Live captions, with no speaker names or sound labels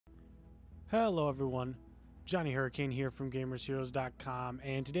Hello everyone, Johnny Hurricane here from GamersHeroes.com,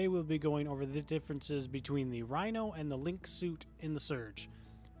 and today we'll be going over the differences between the Rhino and the Lynx suit in the Surge.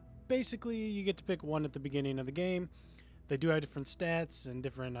 Basically, you get to pick one at the beginning of the game. They do have different stats and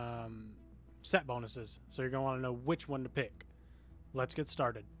different set bonuses, so you're going to want to know which one to pick. Let's get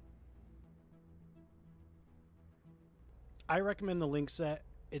started. I recommend the Lynx set.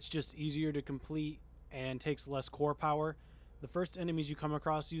 It's just easier to complete and takes less core power. The first enemies you come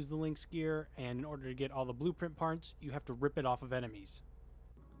across use the Lynx gear, and in order to get all the blueprint parts, you have to rip it off of enemies.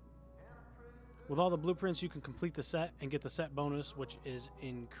 With all the blueprints, you can complete the set and get the set bonus, which is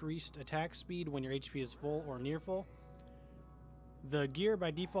increased attack speed when your HP is full or near full. The gear by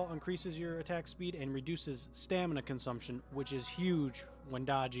default increases your attack speed and reduces stamina consumption, which is huge when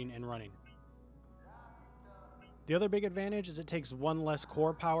dodging and running. The other big advantage is it takes one less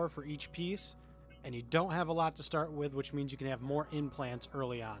core power for each piece, and you don't have a lot to start with, which means you can have more implants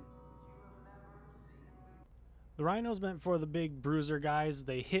early on. The Rhino's meant for the big bruiser guys.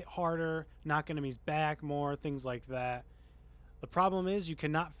 They hit harder, knock enemies back more, things like that. The problem is you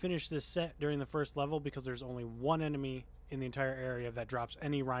cannot finish this set during the first level because there's only one enemy in the entire area that drops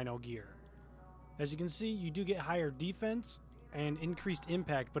any Rhino gear. As you can see, you do get higher defense and increased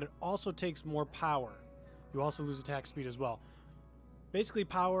impact, but it also takes more power. You also lose attack speed as well. Basically,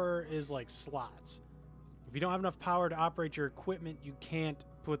 power is like slots. If you don't have enough power to operate your equipment, you can't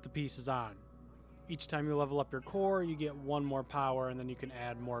put the pieces on. Each time you level up your core, you get one more power, and then you can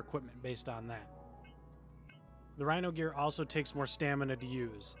add more equipment based on that. The Rhino gear also takes more stamina to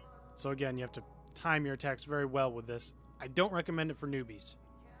use. So again, you have to time your attacks very well with this. I don't recommend it for newbies.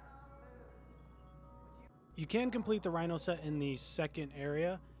 You can complete the Rhino set in the second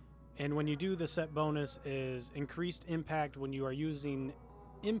area, and when you do, the set bonus is increased impact when you are using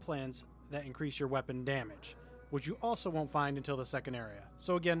implants that increase your weapon damage, which you also won't find until the second area.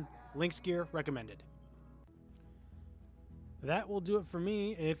 So again, Lynx gear recommended. That will do it for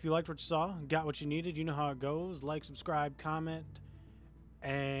me. If you liked what you saw, got what you needed, you know how it goes. Like, subscribe, comment,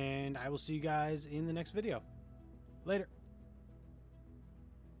 and I will see you guys in the next video. Later.